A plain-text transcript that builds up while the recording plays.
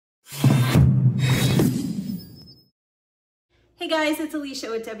Hey guys, it's Alicia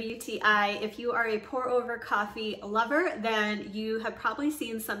with WTI. If you are a pour over coffee lover, then you have probably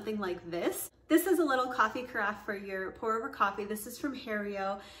seen something like this. This is a little coffee carafe for your pour over coffee. This is from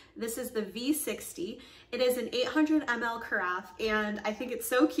Hario. This is the V60. It is an 800 ml carafe and I think it's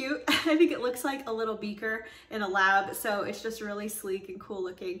so cute. I think it looks like a little beaker in a lab, so it's just really sleek and cool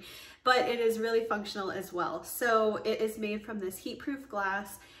looking, but it is really functional as well. So it is made from this heat-proof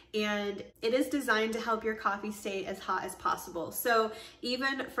glass and it is designed to help your coffee stay as hot as possible. So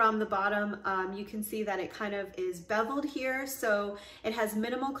even from the bottom, you can see that it kind of is beveled here. So it has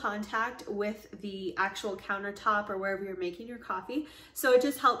minimal contact with the actual countertop or wherever you're making your coffee. So it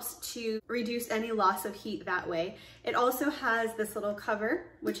just helps to reduce any loss of heat that way. It also has this little cover,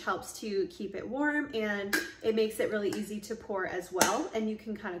 which helps to keep it warm, and it makes it really easy to pour as well. And you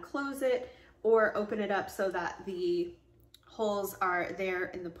can kind of close it or open it up so that the holes are there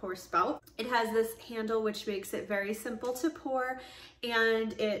in the pour spout. It has this handle which makes it very simple to pour,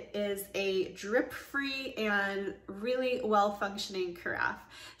 and it is a drip-free and really well-functioning carafe.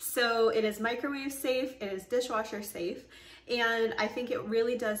 So it is microwave safe, it is dishwasher safe, and I think it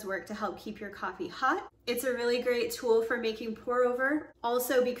really does work to help keep your coffee hot. It's a really great tool for making pour over,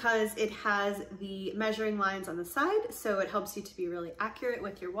 also because it has the measuring lines on the side, so it helps you to be really accurate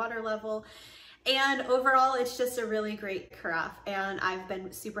with your water level. And overall, it's just a really great carafe, and I've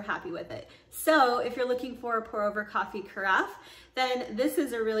been super happy with it. So if you're looking for a pour over coffee carafe, then this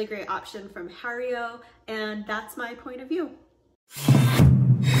is a really great option from Hario, and that's my point of view.